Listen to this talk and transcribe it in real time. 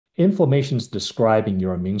Inflammation is describing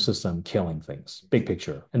your immune system killing things, big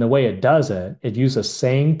picture. And the way it does it, it uses the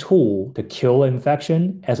same tool to kill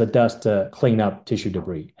infection as it does to clean up tissue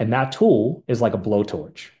debris. And that tool is like a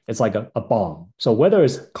blowtorch. It's like a bomb. So whether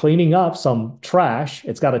it's cleaning up some trash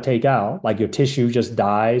it's got to take out, like your tissue just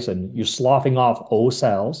dies and you're sloughing off old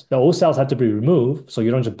cells, the old cells have to be removed so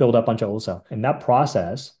you don't just build up a bunch of old cells. And that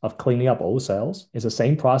process of cleaning up old cells is the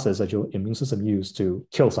same process that your immune system uses to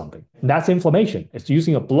kill something. And that's inflammation. It's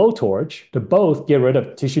using a blowtorch to both get rid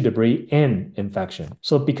of tissue debris and infection.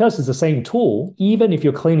 So because it's the same tool, even if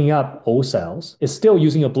you're cleaning up old cells, it's still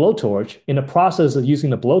using a blowtorch. In the process of using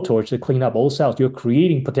the blowtorch to clean up old cells, you're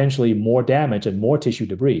creating potentially more damage and more tissue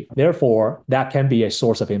debris. Therefore, that can be a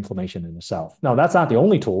source of inflammation in itself. Now, that's not the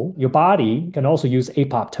only tool. Your body can also use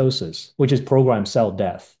apoptosis, which is programmed cell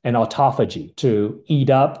death, and autophagy to eat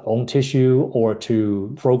up own tissue or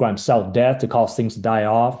to program cell death to cause things to die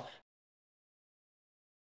off.